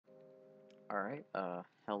Alright,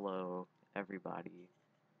 hello everybody,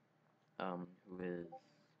 who is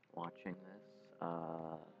watching this.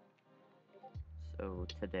 So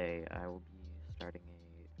today I will be starting a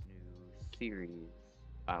new series.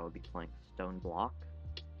 I will be playing Stoneblock.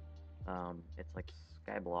 It's like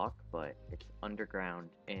Skyblock, but it's underground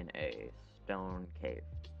in a stone cave.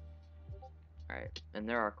 Alright, and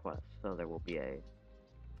there are quests, so there will be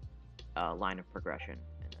a line of progression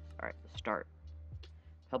in this. Alright, the start.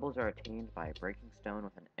 Pebbles are attained by breaking stone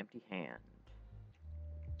with an empty hand.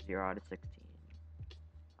 0 out of 16.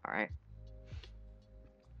 Alright.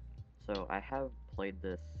 So I have played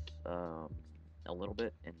this a little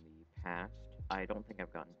bit in the past. I don't think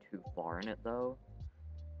I've gotten too far in it though.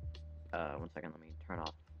 One second, let me turn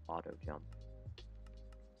off auto jump.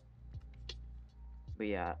 But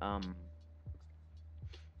yeah,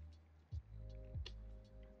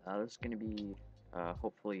 this is gonna be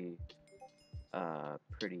hopefully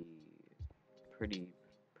pretty pretty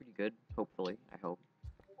good. Hopefully, I hope.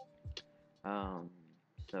 Um,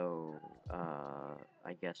 so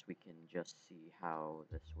I guess we can just see how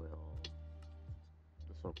this will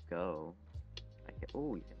go.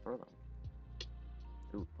 Oh, you can throw them.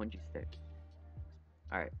 Ooh, punchy stick.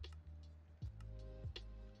 Alright.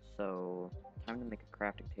 So, time to make a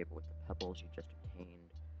crafting table with the pebbles you just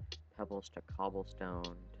obtained. Pebbles to cobblestone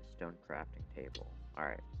to stone crafting table.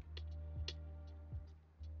 Alright.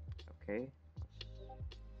 Okay.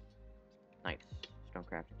 Nice. Stone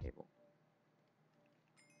crafting table.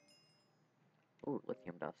 Ooh,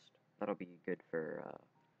 lithium dust. That'll be good for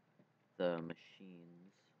the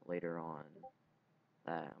machines later on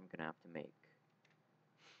that I'm gonna have to make.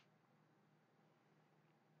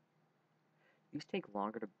 These take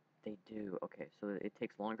longer to... They do. Okay, so it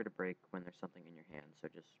takes longer to break when there's something in your hand, so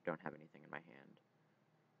just don't have anything in my hand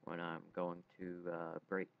when I'm going to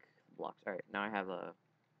break blocks. Alright, now I have a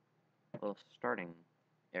little starting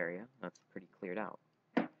area that's pretty cleared out.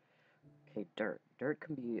 Okay, dirt. Dirt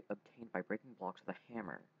can be obtained by breaking blocks with a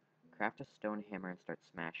hammer. Craft a stone hammer and start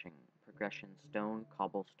smashing. Progression: stone,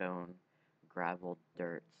 cobblestone, gravel,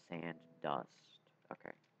 dirt, sand, dust.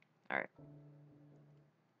 Okay. Alright.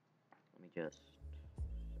 Let me just...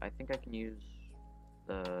 I think I can use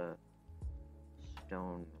the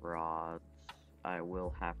stone rods. I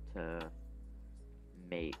will have to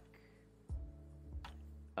make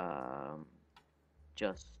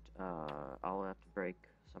just I'll have to break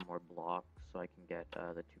some more blocks so I can get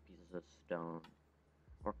the 2 pieces of stone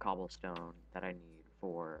or cobblestone that I need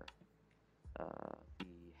for the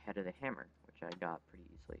head of the hammer, which I got pretty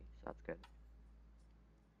easily, so that's good.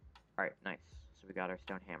 Alright, nice. So we got our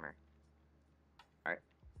stone hammer. Alright.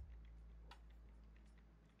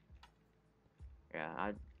 Yeah,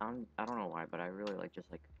 I don't know why, but I really like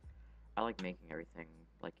I like making everything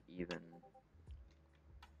like even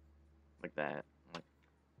like that. Like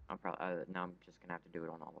I'm probably now I'm just gonna have to do it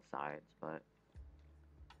on all the sides, but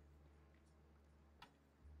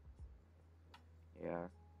yeah.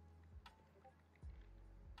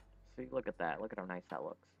 See, look at that. Look at how nice that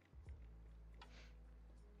looks.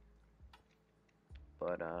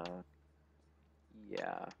 But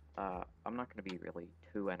yeah. I'm not gonna be really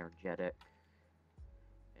too energetic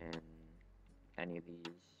in any of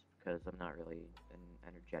these because I'm not really an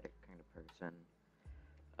energetic kind of person.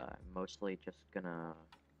 Mostly just gonna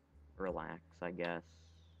relax, I guess.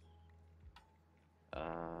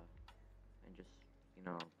 And just,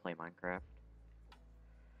 play Minecraft.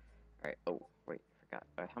 Alright, oh, wait, I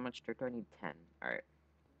forgot. How much dirt do I need? 10. Alright.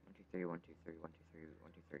 1, 2, 3, 1, 2, 3, 1, 2, 3,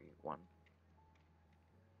 1, 2, 3, 1.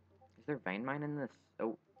 Is there vein mine in this?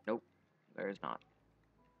 Oh, nope. There is not.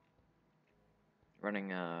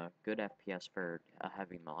 Running a good FPS for a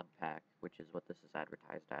heavy mod pack, which is what this is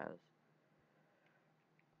advertised as.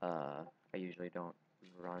 I usually don't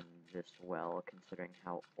run this well, considering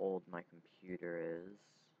how old my computer is.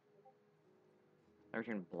 Let me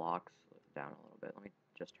turn blocks down a little bit. Let me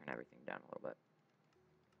just turn everything down a little bit.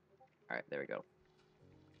 Alright, there we go.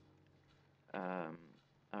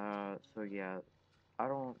 So yeah, I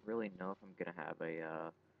don't really know if I'm gonna have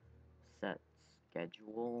a, set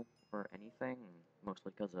schedule or anything,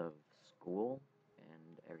 mostly because of school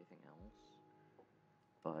and everything else.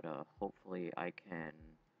 But, hopefully I can,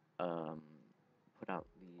 put out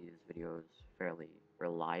these videos fairly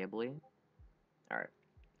reliably. Alright,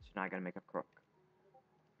 so now I gotta make a crook.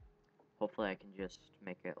 Hopefully I can just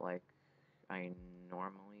make it like I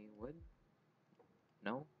normally would.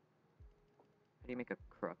 No? How do you make a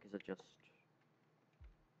crook? Is it just...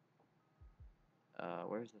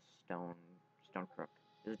 where's the stone crook?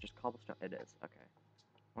 Is it just cobblestone? It is, okay.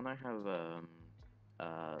 Well, I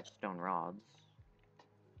have, stone rods,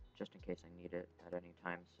 just in case I need it at any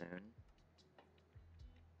time soon.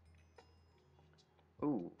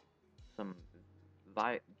 Ooh, some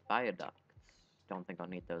vi viaducts. Don't think I'll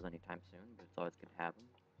need those anytime soon, but it's always good to have them.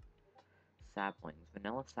 Saplings.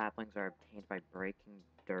 Vanilla saplings are obtained by breaking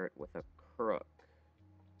dirt with a crook.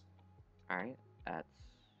 Alright, that's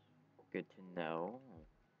good to know.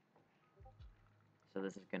 So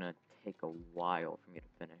this is gonna take a while for me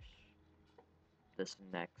to finish this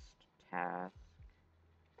next task.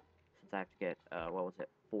 Since I have to get, what was it,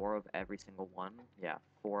 4 of every single one? Yeah,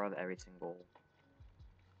 4 of every single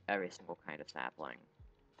kind of sapling.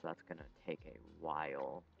 So that's gonna take a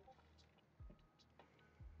while.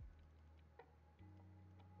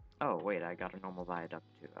 Oh, wait, I got a normal viaduct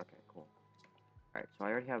too. Okay, cool. Alright, so I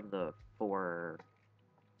already have the 4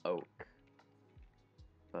 oak.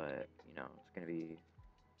 But, you know, it's gonna be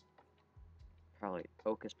probably,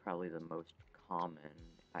 oak is probably the most common,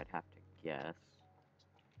 if I'd have to guess.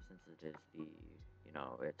 Since it is the,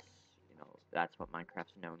 that's what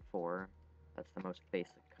Minecraft's known for. That's the most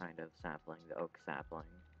basic kind of sapling, the oak sapling.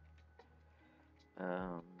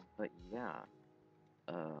 But yeah,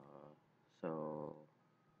 uh, so,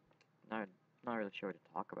 not really sure what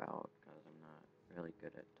to talk about, because I'm not really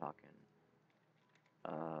good at talking,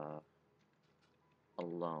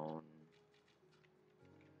 alone.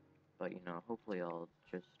 But, hopefully I'll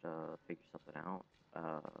just, figure something out,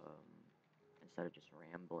 instead of just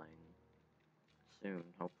rambling soon,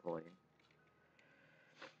 hopefully.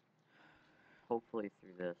 Hopefully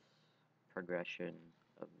through this progression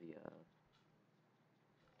of the,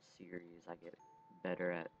 series, I get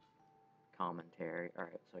better at commentary.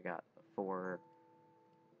 Alright, so I got 4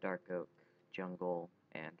 dark oak, jungle,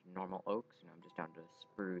 and normal oaks, and I'm just down to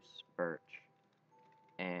spruce, birch,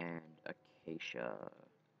 and acacia.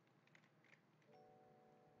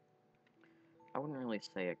 I wouldn't really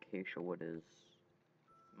say acacia wood is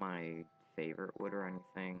my favorite wood or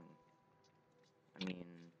anything. I mean,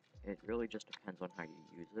 it really just depends on how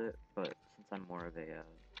you use it, but since I'm more of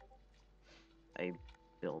a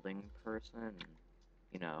building person,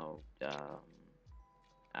 you know,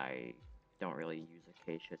 I don't really use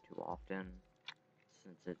acacia too often,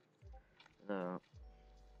 since the the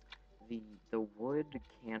the wood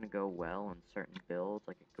can go well in certain builds,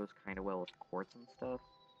 like it goes kind of well with quartz and stuff,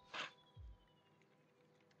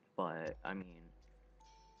 but I mean,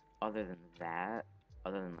 other than that,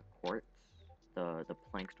 other than the quartz, the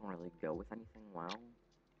planks don't really go with anything well,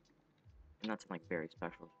 and that's in like very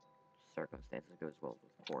special circumstances. It goes well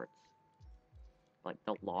with quartz. Like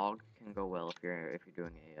the log can go well if you're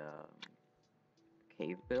doing a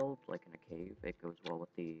cave build, like in a cave. It goes well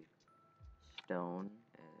with the stone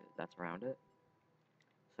that's around it.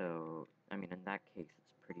 So, I mean, in that case,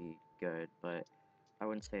 it's pretty good, but I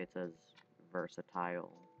wouldn't say it's as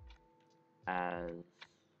versatile as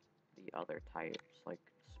the other types. Like,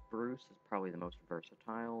 spruce is probably the most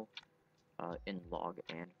versatile in log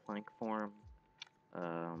and plank form,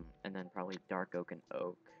 and then probably dark oak and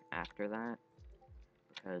oak after that,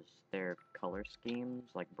 because their color schemes,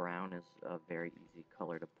 like brown is a very easy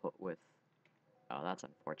color to put with, oh, that's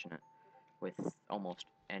unfortunate, with almost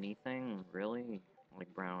anything, really.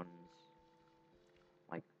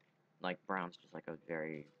 Like, like, brown's just like a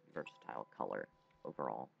very versatile color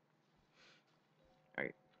overall.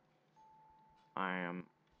 Alright, I am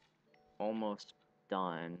almost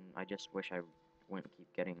done. I just wish I wouldn't keep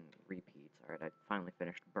getting repeats. Alright, I finally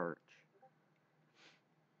finished birch.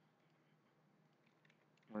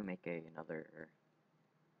 Let me make another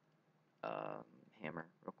hammer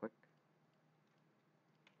real quick.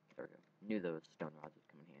 There we go. Knew those stone rods would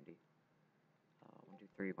come in handy. 1, 2,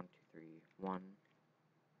 3, 1, 2, 3, 1.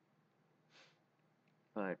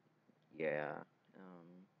 But yeah,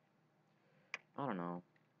 I don't know.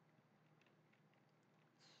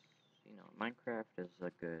 Minecraft is a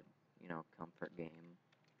good, comfort game,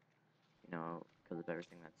 because of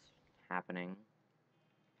everything that's happening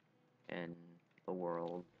in the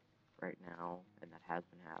world right now, and that has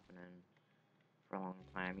been happening for a long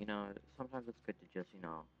time. Sometimes it's good to just,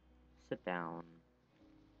 sit down,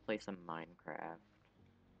 play some Minecraft,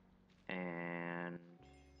 and,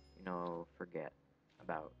 forget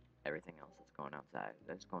about everything else that's going on outside.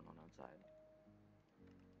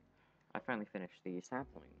 I finally finished the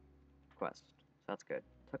sapling quest, so that's good.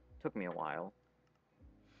 Took me a while.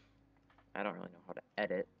 I don't really know how to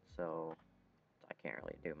edit, so I can't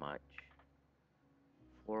really do much.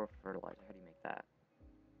 Floral fertilizer, how do you make that?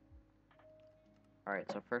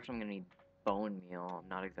 Alright, so first I'm gonna need bone meal. I'm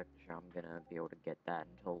not exactly sure I'm gonna be able to get that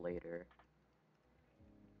until later.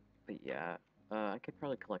 But yeah, I could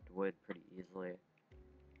probably collect wood pretty easily.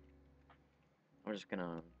 I'm just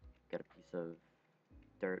gonna get a piece of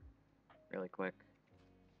dirt really quick.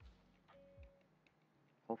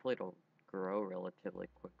 Hopefully it'll grow relatively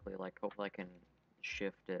quickly. Like, hopefully I can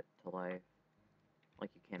shift it to life,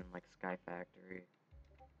 like you can in, like, Sky Factory.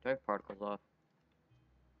 Do I have particles off?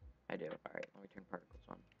 I do. Alright, let me turn particles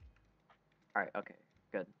on. Alright, okay,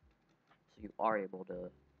 good. So you are able to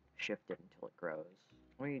shift it until it grows.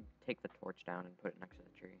 Let me take the torch down and put it next to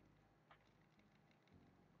the tree.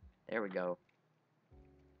 There we go.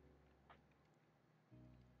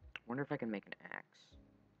 Wonder if I can make an axe.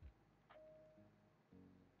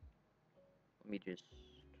 Let me just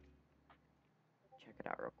check it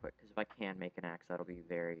out real quick, because if I can make an axe, that'll be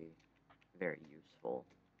very, very useful.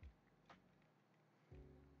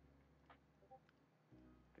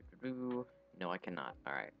 No, I cannot.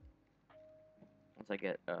 Alright. Once I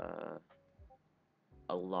get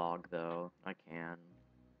a log, though, I can.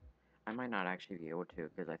 I might not actually be able to,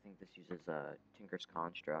 because I think this uses Tinker's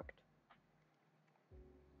Construct.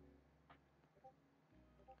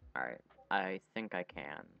 Alright, I think I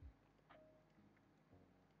can.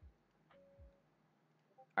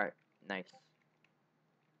 Alright, nice.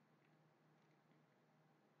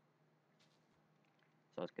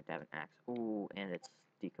 So it's good to have an axe. Ooh, and it's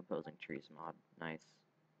decomposing trees mod. Nice.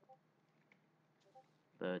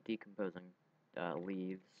 The decomposing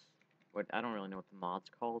leaves. What I don't really know what the mod's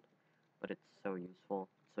called, but it's so useful.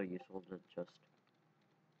 So useful to just,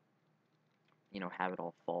 you know, have it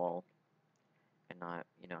all fall and not,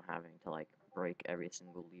 you know, having to like break every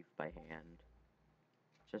single leaf by hand.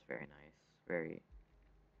 It's just very nice. Very,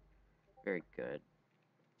 very good.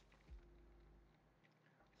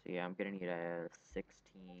 So yeah, I'm gonna need a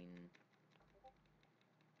 16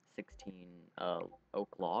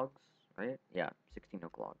 oak logs, right? Yeah, 16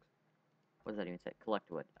 oak logs. What does that even say? Collect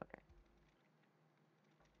wood. Okay.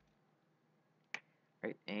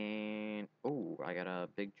 Right, and oh, I got a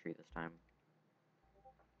big tree this time.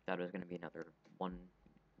 That was gonna be another one,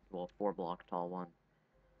 well, 4 block tall one.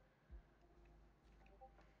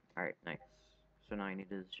 Alright, nice. So now I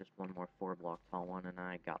need is just one more 4 block tall one, and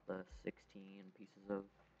I got the 16 pieces of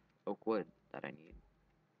oak wood that I need.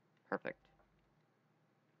 Perfect.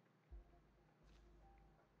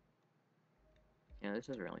 Yeah, this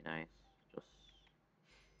is really nice. Just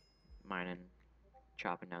mining,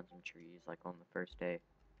 chopping down some trees, like on the first day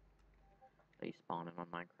that you spawn in on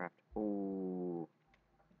Minecraft. Ooh,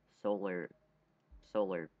 solar,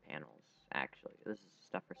 solar panels, actually. This is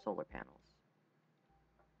stuff for solar panels.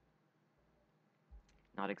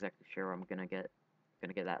 Not exactly sure where I'm gonna get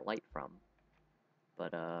that light from,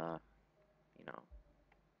 but you know,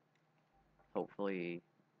 hopefully.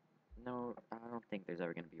 No, I don't think there's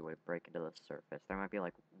ever gonna be a way to break into the surface. There might be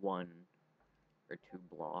like 1 or 2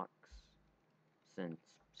 blocks, since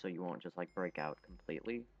so you won't just like break out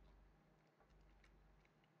completely,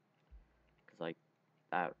 because like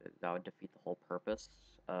that would defeat the whole purpose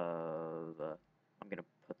of. I'm gonna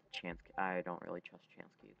put the chance. I don't really trust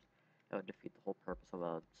chance cubes. That would defeat the whole purpose of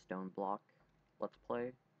a Stoneblock let's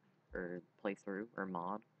play or playthrough or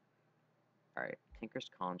mod. Alright, Tinker's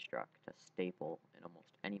Construct, a staple in almost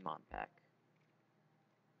any mod pack.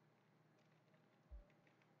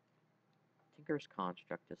 Tinker's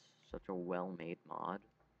Construct is such a well-made mod.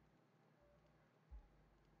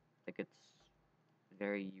 Like, it's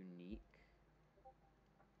very unique,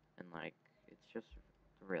 and, like, it's just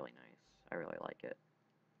really nice. I really like it.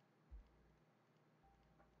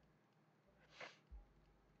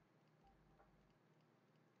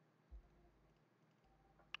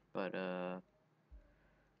 But,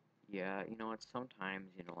 yeah, you know what,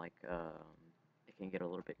 sometimes, you know, like, it can get a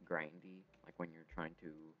little bit grindy, like, when you're trying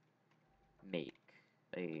to make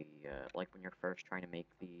like, when you're first trying to make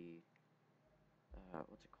the,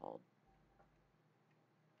 what's it called?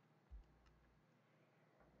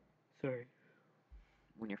 Sorry.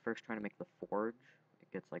 When you're first trying to make the forge,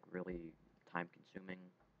 it gets, like, really time-consuming,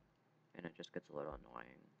 and it just gets a little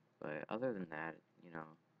annoying. But other than that, you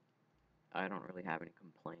know, I don't really have any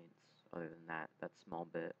complaints other than that small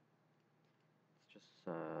bit. It's just,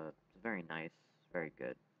 it's very nice, very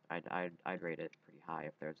good. I'd rate it pretty high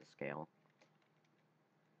if there's a scale.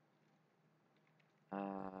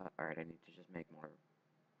 Alright, I need to just make more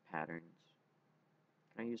patterns.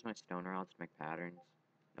 Can I use my stone rods to make patterns?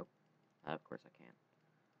 Nope. Of course I can't.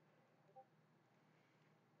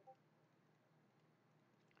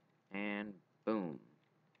 And boom.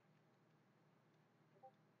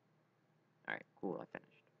 Alright, cool, I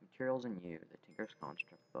finished. Materials in You, the Tinker's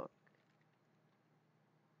Construct book.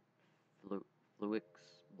 Flu Fluix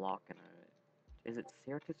block and a... Is it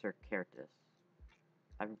Certus or Certus?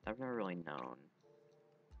 I've never really known,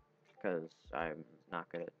 because I'm not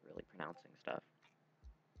good at really pronouncing stuff.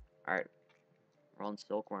 Alright, we're on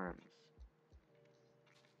silkworms.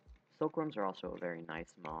 Silkworms are also a very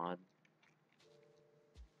nice mod.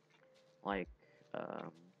 like,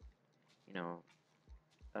 um, you know,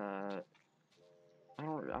 uh, I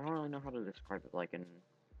don't really know how to describe it. Like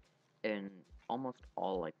in almost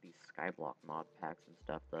all like these Skyblock mod packs and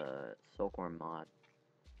stuff, the Silkworm mod.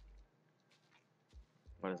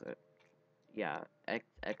 What is it? Yeah, X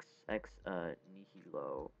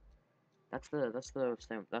Nihilo. That's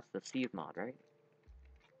the Steve mod, right?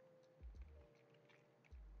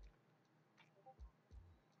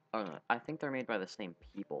 I think they're made by the same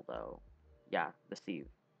people though. Yeah, the Steve.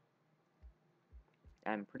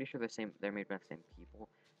 I'm pretty sure they're made by the same people.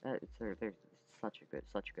 They're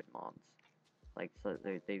such good mods. Like so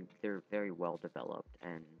they're very well developed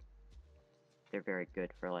and they're very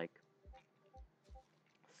good for like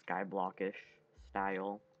Skyblockish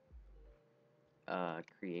style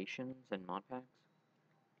creations and mod packs.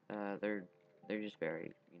 Uh, they're they're just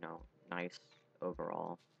very, nice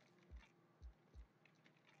overall.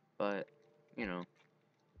 But, you know,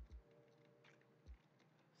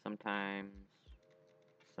 sometimes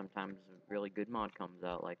sometimes a really good mod comes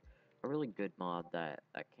out. Like a really good mod that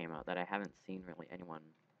came out that I haven't seen really anyone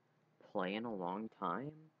play in a long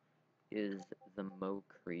time is the Mo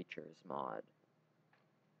Creatures mod.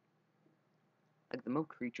 Like the Mo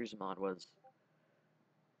Creatures mod was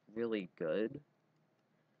really good,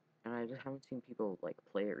 and I just haven't seen people like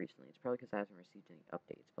play it recently. It's probably because I haven't received any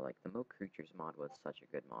updates, but like the Mo Creatures mod was such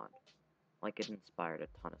a good mod. Like it inspired a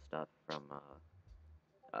ton of stuff from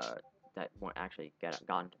that won't actually got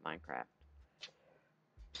into Minecraft.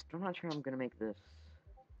 Still not sure I'm gonna make this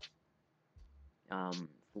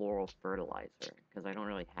floral fertilizer because I don't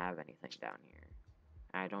really have anything down here.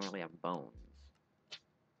 I don't really have bones.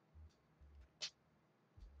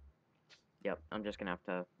 Yep, I'm just gonna have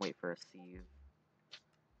to wait for a sieve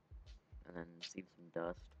and then sieve some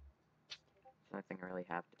dust. So I think I really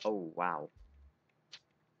have to. Oh wow,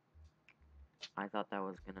 I thought that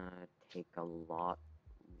was gonna take a lot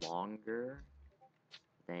longer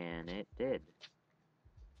than it did.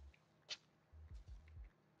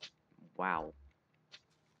 Wow.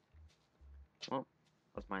 Well,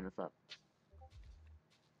 let's mine this up.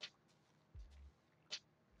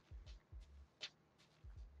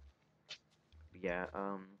 Yeah,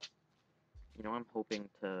 I'm hoping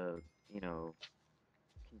to,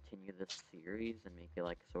 continue this series and make it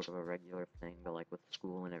like sort of a regular thing, but like with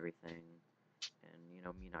school and everything, and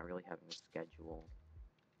me not really having a schedule.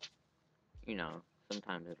 You know,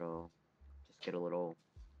 sometimes it'll just get a little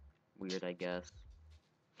weird, I guess.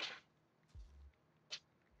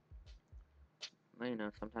 But,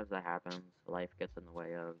 sometimes that happens. Life gets in the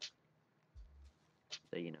way of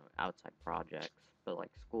the, outside projects. But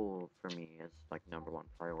like school for me is like #1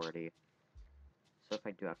 priority. So if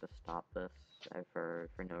I do have to stop this for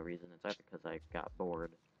no reason, it's either because I got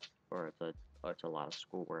bored or it's a lot of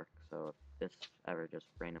schoolwork. So if this ever just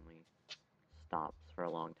randomly stops for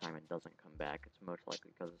a long time and doesn't come back, it's most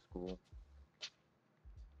likely because of school.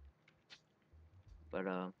 But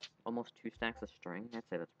almost 2 stacks of string, I'd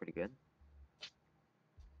say that's pretty good.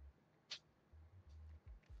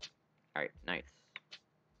 Alright, nice.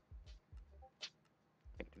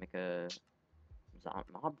 I get to make a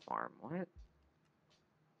mob farm. What? How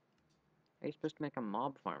are you supposed to make a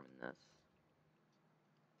mob farm in this?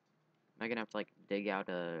 Am I gonna have to like dig out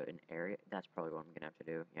an area? That's probably what I'm gonna have to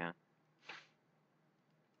do, yeah.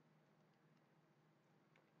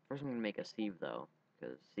 First I'm gonna make a sieve though,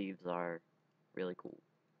 because sieves are really cool.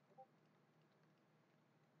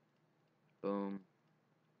 Boom.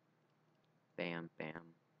 Bam,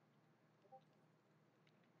 bam.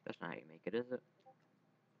 That's not how you make it, is it?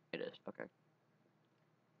 It is, okay.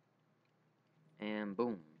 And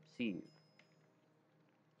boom, sieve.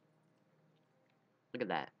 Look at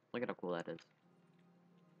that. Look at how cool that is.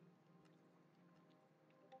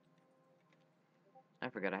 I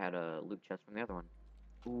forgot I had a loot chest from the other one.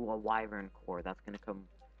 Ooh, a wyvern core. That's gonna come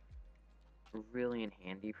really in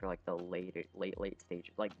handy for like the late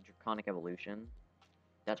stages, like Draconic Evolution.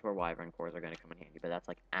 That's where wyvern cores are gonna come in handy, but that's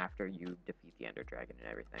like after you defeat the Ender Dragon and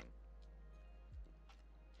everything.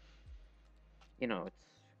 It's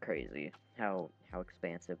crazy how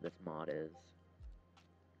expansive this mod is.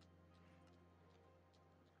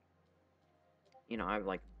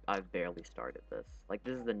 I've barely started this. Like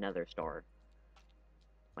this is the Nether Star.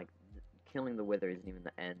 Like killing the Wither isn't even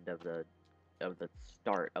the end of the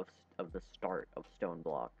start of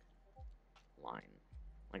Stoneblock line.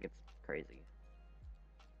 Like it's crazy.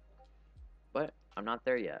 But I'm not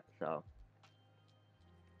there yet, so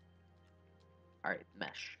alright,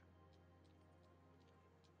 mesh.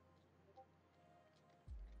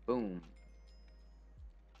 Boom.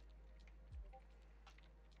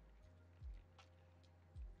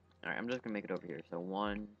 Alright, I'm just gonna make it over here. So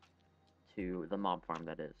 1, to the mob farm,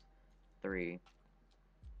 that is. 3,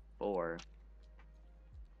 4,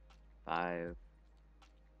 5,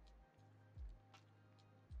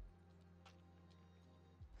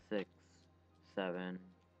 6, 7,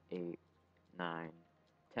 8, 9,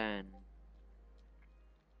 10,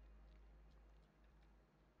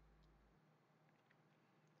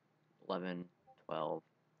 11, 12,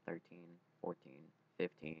 13, 14,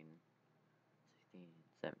 15, 16,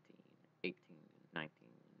 17, 18, 19,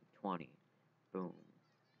 20. Boom,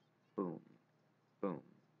 boom, boom,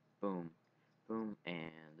 boom, boom,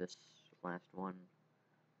 and this last one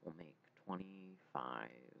will make 25.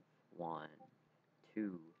 1,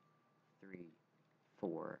 2, 3,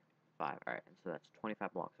 4, 5. Alright, and so that's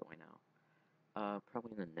 25 blocks away now.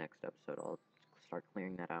 Probably in the next episode I'll start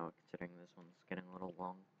clearing that out, considering this one's getting a little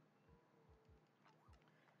long.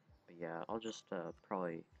 But yeah, I'll just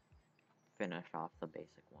probably finish off the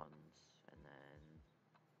basic ones, and then...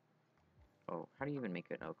 Oh, how do you even make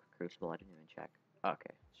an oak crucible? I didn't even check.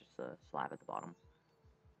 Okay, it's just a slab at the bottom.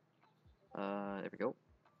 There we go.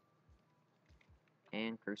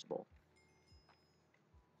 And crucible.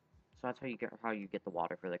 So that's how you get the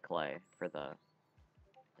water for the clay, for the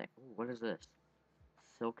thing. Ooh, what is this?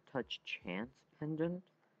 Silk Touch Chance pendant?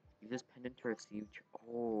 Use this pendant to receive...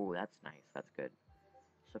 Oh, that's nice. That's good.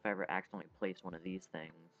 So if I ever accidentally place one of these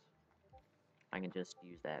things, I can just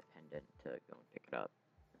use that pendant to go and pick it up.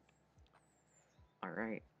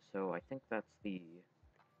 Alright, so I think that's the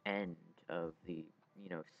end of the,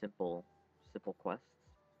 simple quests.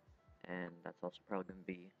 And that's also probably going to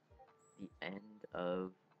be the end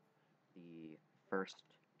of the first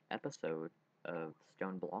episode of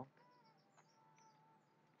Stoneblock.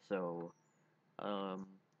 So, I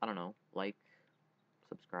don't know, like,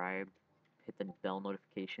 subscribe, hit the bell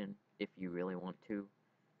notification if you really want to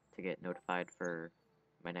get notified for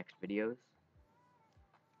my next videos.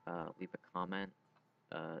 Leave a comment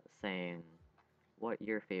saying what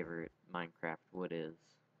your favorite Minecraft wood is,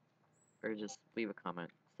 or just leave a comment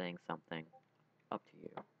saying something, up to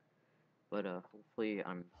you. But hopefully,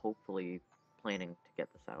 I'm planning to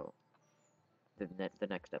get this out, the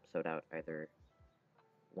next episode out either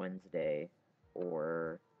Wednesday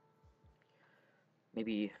or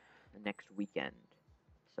maybe the next weekend.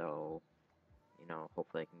 So,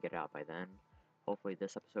 hopefully I can get it out by then. Hopefully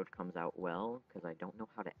this episode comes out well, because I don't know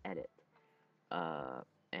how to edit.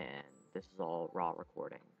 And this is all raw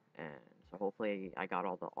recording. And so hopefully I got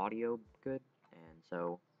all the audio good, and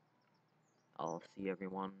so I'll see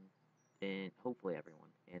everyone hopefully everyone,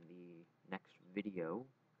 in the next video.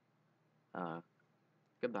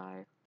 Goodbye.